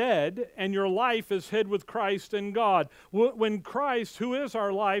ye are dead, and your life is hid with Christ in God. When Christ, who is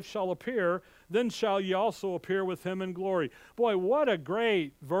our life, shall appear, then shall ye also appear with Him in glory. Boy, what a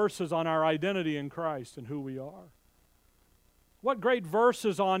great verses on our identity in Christ and who we are. What great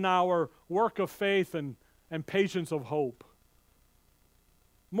verses on our work of faith and patience of hope.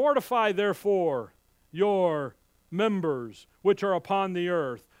 Mortify, therefore, your members which are upon the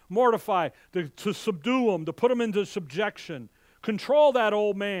earth. Mortify, to subdue them, to put them into subjection. Control that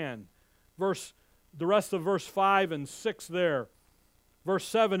old man. The rest of verse 5 and 6 there. Verse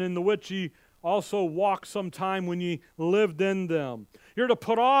 7, in the which ye also walked sometime when ye lived in them. You're to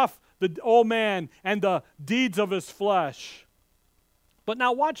put off the old man and the deeds of his flesh. But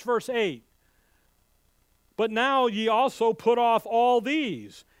now watch verse 8. But now ye also put off all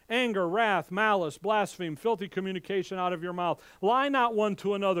these: anger, wrath, malice, blasphemy, filthy communication out of your mouth. Lie not one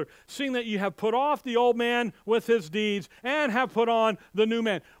to another, seeing that ye have put off the old man with his deeds, and have put on the new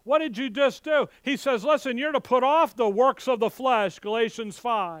man. What did you just do? He says, listen, you're to put off the works of the flesh, Galatians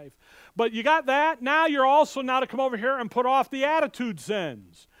 5. But you got that? Now you're also now to come over here and put off the attitude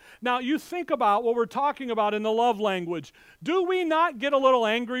sins. Now you think about what we're talking about in the love language. Do we not get a little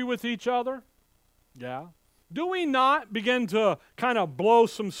angry with each other? Yeah. Do we not begin to kind of blow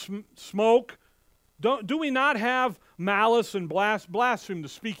some smoke? Do we not have malice and blasphemy to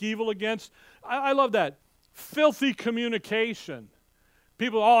speak evil against? I love that. Filthy communication.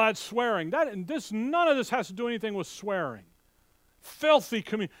 People, oh, that's swearing. None of this has to do anything with swearing. Filthy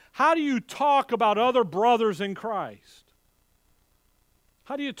communication. How do you talk about other brothers in Christ?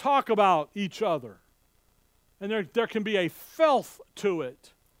 How do you talk about each other? And there can be a filth to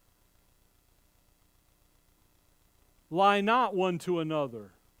it. Lie not one to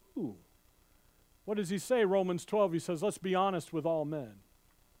another. Ooh. What does he say? Romans 12, he says, let's be honest with all men.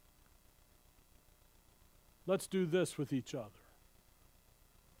 Let's do this with each other.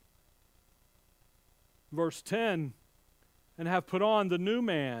 Verse 10, and have put on the new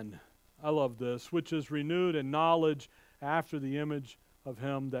man, I love this, which is renewed in knowledge after the image of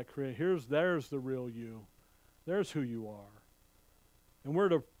him that created. There's the real you. There's who you are. And we're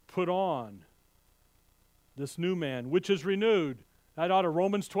to put on this new man, which is renewed. That ought to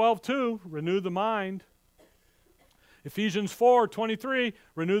Romans 12:2, renew the mind. Ephesians 4:23,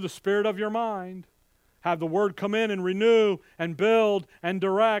 renew the spirit of your mind. Have the word come in and renew and build and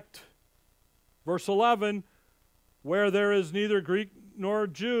direct. Verse 11, where there is neither Greek nor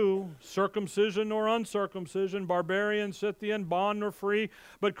Jew, circumcision nor uncircumcision, barbarian, Scythian, bond nor free,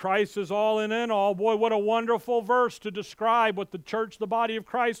 but Christ is all and in all. Boy, what a wonderful verse to describe what the church, the body of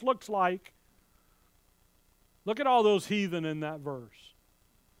Christ, looks like. Look at all those heathen in that verse.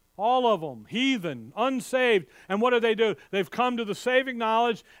 All of them, heathen, unsaved. And what do? They've come to the saving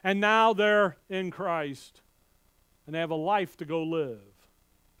knowledge, and now they're in Christ. And they have a life to go live.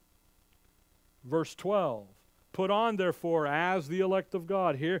 Verse 12, put on therefore as the elect of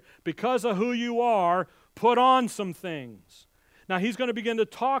God. Here, because of who you are, put on some things. Now he's going to begin to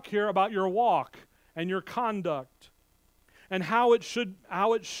talk here about your walk and your conduct and how it should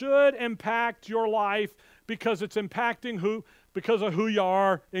impact your life because it's impacting because of who you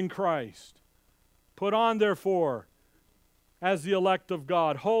are in Christ. Put on therefore as the elect of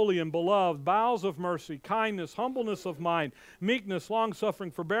God, holy and beloved, bowels of mercy, kindness, humbleness of mind, meekness,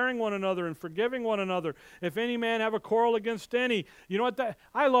 long-suffering, forbearing one another, and forgiving one another. If any man have a quarrel against any, you know what?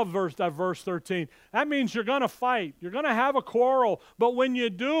 I love verse 13. That means you're going to fight. You're going to have a quarrel. But when you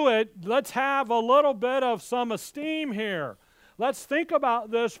do it, let's have a little bit of some esteem here. Let's think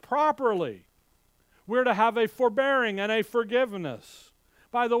about this properly. We're to have a forbearing and a forgiveness.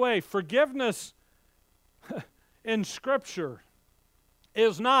 By the way, forgiveness in Scripture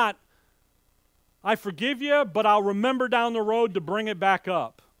is not, I forgive you, but I'll remember down the road to bring it back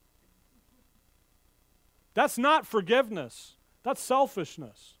up. That's not forgiveness. That's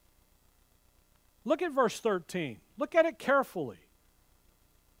selfishness. Look at verse 13. Look at it carefully.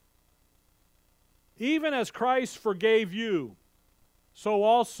 Even as Christ forgave you, so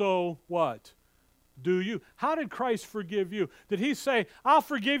also what? Do you. How did Christ forgive you? Did he say, I'll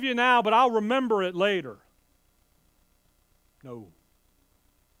forgive you now, but I'll remember it later? No.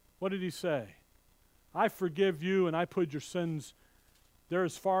 What did he say? I forgive you and I put your sins there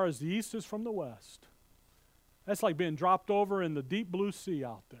as far as the east is from the west. That's like being dropped over in the deep blue sea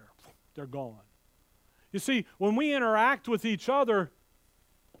out there. They're gone. You see, when we interact with each other,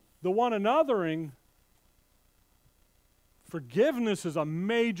 the one anothering, forgiveness is a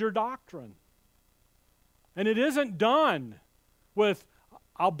major doctrine. And it isn't done with,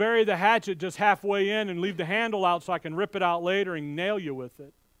 I'll bury the hatchet just halfway in and leave the handle out so I can rip it out later and nail you with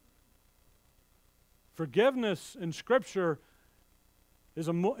it. Forgiveness in Scripture is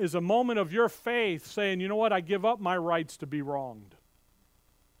a moment of your faith saying, you know what, I give up my rights to be wronged.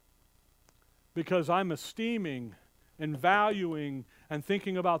 Because I'm esteeming and valuing and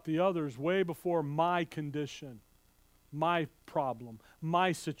thinking about the others way before my condition, my problem,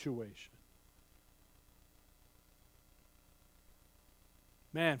 my situation.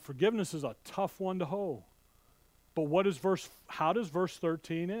 Man, forgiveness is a tough one to hold. But how does verse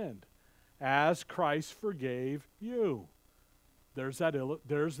 13 end? As Christ forgave you. There's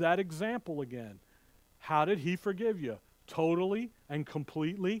that example again. How did he forgive you? Totally and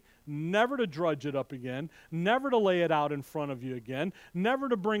completely, never to drudge it up again, never to lay it out in front of you again, never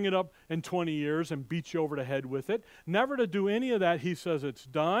to bring it up in 20 years and beat you over the head with it, never to do any of that. He says it's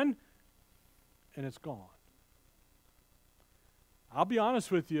done and it's gone. I'll be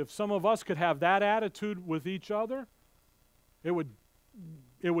honest with you, if some of us could have that attitude with each other, it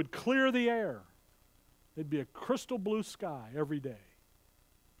would clear the air. It'd be a crystal blue sky every day.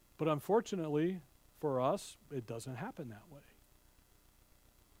 But unfortunately for us, it doesn't happen that way.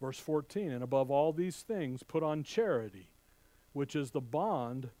 Verse 14, and above all these things, put on charity, which is the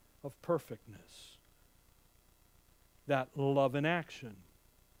bond of perfectness. That love in action.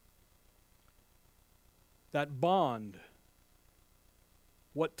 That bond.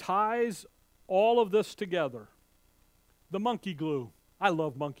 What ties all of this together. The monkey glue. I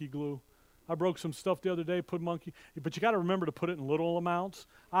love monkey glue. I broke some stuff the other day, put monkey, but you got to remember to put it in little amounts.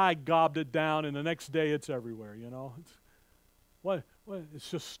 I gobbed it down, and the next day it's everywhere, you know. It's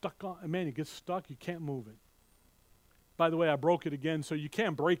just stuck on. Man, it gets stuck, you can't move it. By the way, I broke it again, so you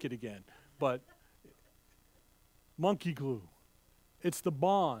can't break it again. But monkey glue, it's the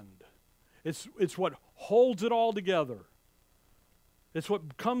bond. It's what holds it all together. It's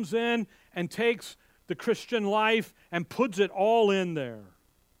what comes in and takes the Christian life and puts it all in there.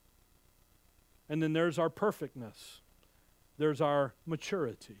 And then there's our perfectness. There's our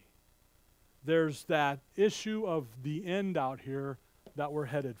maturity. There's that issue of the end out here that we're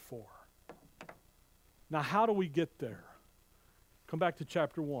headed for. Now, how do we get there? Come back to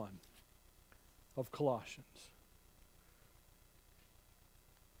chapter 1 of Colossians.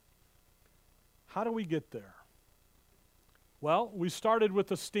 How do we get there? Well, we started with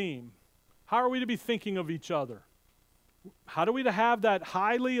esteem. How are we to be thinking of each other? How do we to have that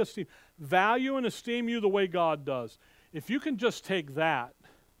highly esteem? Value and esteem you the way God does. If you can just take that,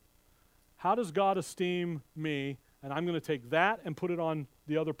 how does God esteem me? And I'm going to take that and put it on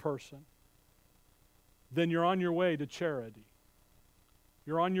the other person. Then you're on your way to charity.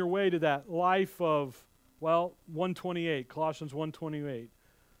 You're on your way to that life of, 128, Colossians 1:28.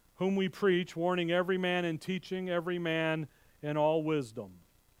 Whom we preach, warning every man and teaching every man in all wisdom.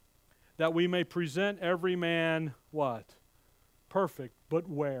 That we may present every man, what? Perfect, but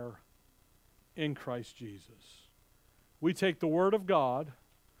where? In Christ Jesus. We take the Word of God,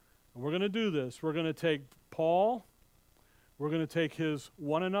 and we're going to do this. We're going to take Paul, we're going to take his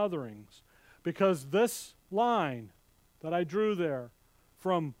one anotherings, because this line that I drew there,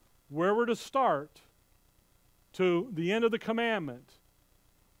 from where we're to start to the end of the commandment,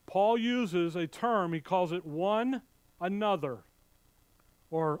 Paul uses a term, he calls it one another,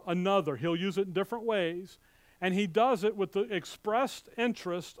 or another. He'll use it in different ways, and he does it with the expressed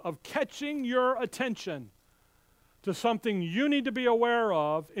interest of catching your attention to something you need to be aware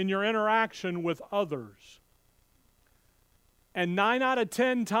of in your interaction with others. And 9 out of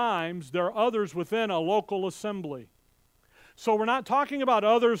 10 times, there are others within a local assembly. So we're not talking about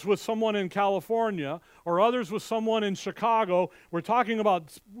others with someone in California or others with someone in Chicago. We're talking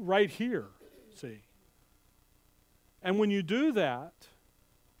about right here, see. And when you do that,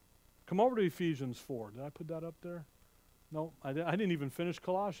 come over to Ephesians 4. Did I put that up there? No, I didn't even finish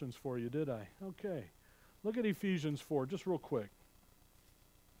Colossians for you, did I? Okay. Look at Ephesians 4, just real quick.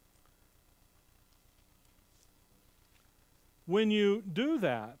 When you do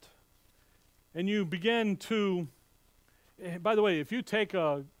that, and you begin to, by the way, if you take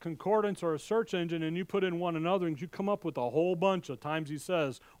a concordance or a search engine and you put in one another, you come up with a whole bunch of times he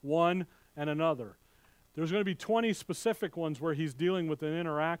says one and another. There's going to be 20 specific ones where he's dealing with an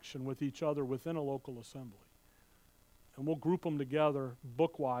interaction with each other within a local assembly. And we'll group them together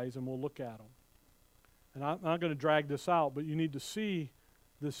book-wise and we'll look at them. And I'm not going to drag this out, but you need to see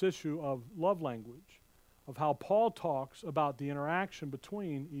this issue of love language, of how Paul talks about the interaction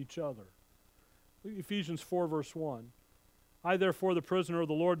between each other. Ephesians 4, verse 1. I, therefore, the prisoner of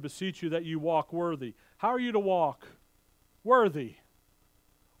the Lord, beseech you that you walk worthy. How are you to walk? Worthy.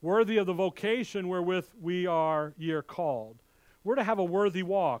 Worthy of the vocation wherewith ye are called. We're to have a worthy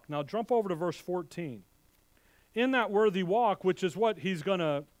walk. Now jump over to verse 14. In that worthy walk, which is what he's going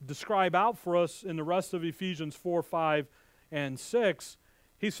to describe out for us in the rest of Ephesians 4, 5, and 6,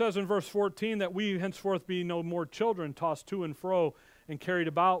 he says in verse 14 that we henceforth be no more children, tossed to and fro and carried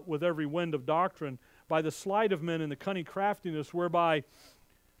about with every wind of doctrine, by the sleight of men and the cunning craftiness whereby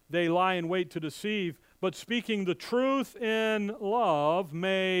they lie in wait to deceive, but speaking the truth in love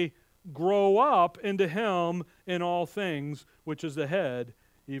may grow up into him in all things, which is the head,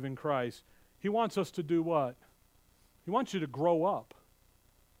 even Christ. He wants us to do what? He wants you to grow up.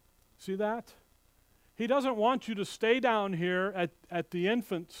 See that? He doesn't want you to stay down here at the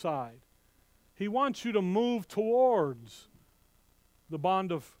infant side. He wants you to move towards the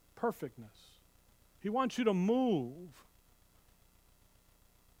bond of perfectness. He wants you to move.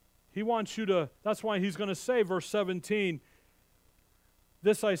 He wants you to, that's why he's going to say, verse 17,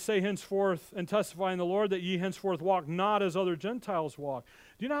 This I say henceforth and testify in the Lord, that ye henceforth walk not as other Gentiles walk.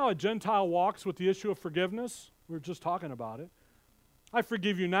 Do you know how a Gentile walks with the issue of forgiveness? We were just talking about it. I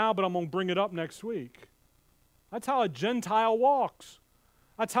forgive you now, but I'm going to bring it up next week. That's how a Gentile walks.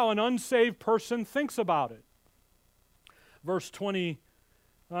 That's how an unsaved person thinks about it. Verse 20,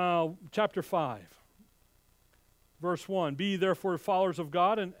 chapter 5. Verse 1, be ye therefore followers of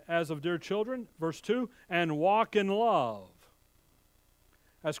God and as of dear children. Verse 2, and walk in love,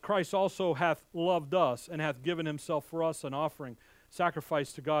 as Christ also hath loved us, and hath given himself for us an offering,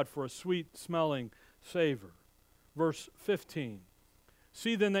 sacrifice to God for a sweet-smelling savor. Verse 15,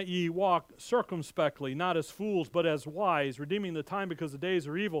 see then that ye walk circumspectly, not as fools, but as wise, redeeming the time, because the days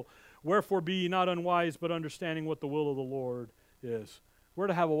are evil. Wherefore be ye not unwise, but understanding what the will of the Lord is. We're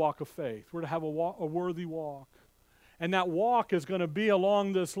to have a walk of faith. We're to have a worthy walk. And that walk is going to be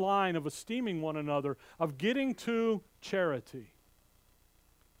along this line of esteeming one another, of getting to charity.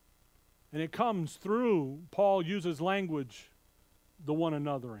 And it comes through, Paul uses language, the one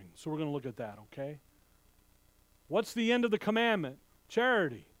anothering. So we're going to look at that, okay? What's the end of the commandment?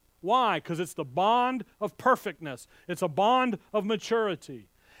 Charity. Why? Because it's the bond of perfectness. It's a bond of maturity.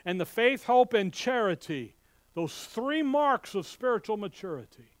 And the faith, hope, and charity, those three marks of spiritual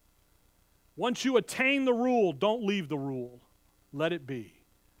maturity. Once you attain the rule, don't leave the rule. Let it be.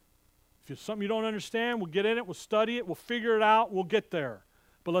 If it's something you don't understand, we'll get in it, we'll study it, we'll figure it out, we'll get there.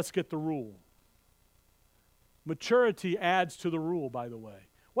 But let's get the rule. Maturity adds to the rule, by the way.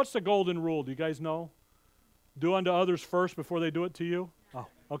 What's the golden rule? Do you guys know? Do unto others first before they do it to you? Oh,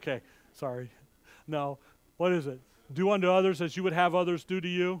 okay. Sorry. No. What is it? Do unto others as you would have others do to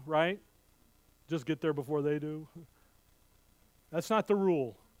you, right? Just get there before they do. That's not the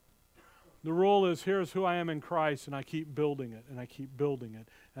rule. The rule is, here's who I am in Christ, and I keep building it, and I keep building it,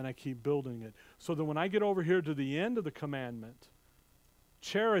 and I keep building it. So that when I get over here to the end of the commandment,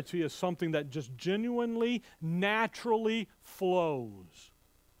 charity is something that just genuinely, naturally flows.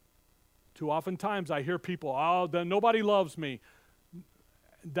 Too oftentimes I hear people, oh, then nobody loves me.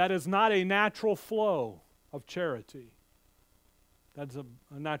 That is not a natural flow of charity. That's a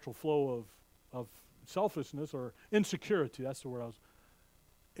natural flow of selfishness or insecurity. That's the word I was.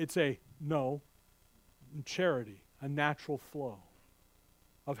 It's charity, a natural flow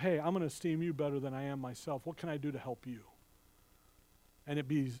of, hey, I'm going to esteem you better than I am myself. What can I do to help you? And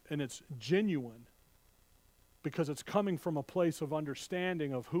it's genuine because it's coming from a place of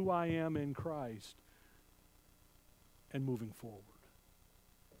understanding of who I am in Christ and moving forward.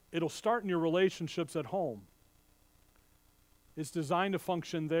 It'll start in your relationships at home. It's designed to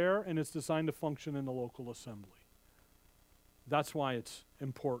function there, and it's designed to function in the local assembly. That's why it's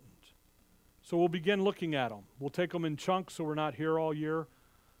important. So we'll begin looking at them. We'll take them in chunks so we're not here all year.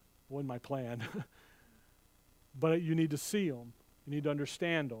 Wasn't my plan. But you need to see them. You need to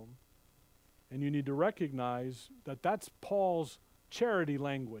understand them. And you need to recognize that that's Paul's charity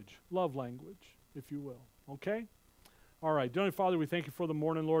language, love language, if you will. Okay? All right. Dear Father, we thank you for the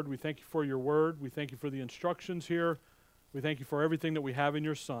morning, Lord. We thank you for your word. We thank you for the instructions here. We thank you for everything that we have in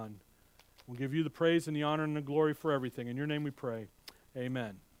your Son. We'll give you the praise and the honor and the glory for everything. In your name we pray.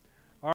 Amen.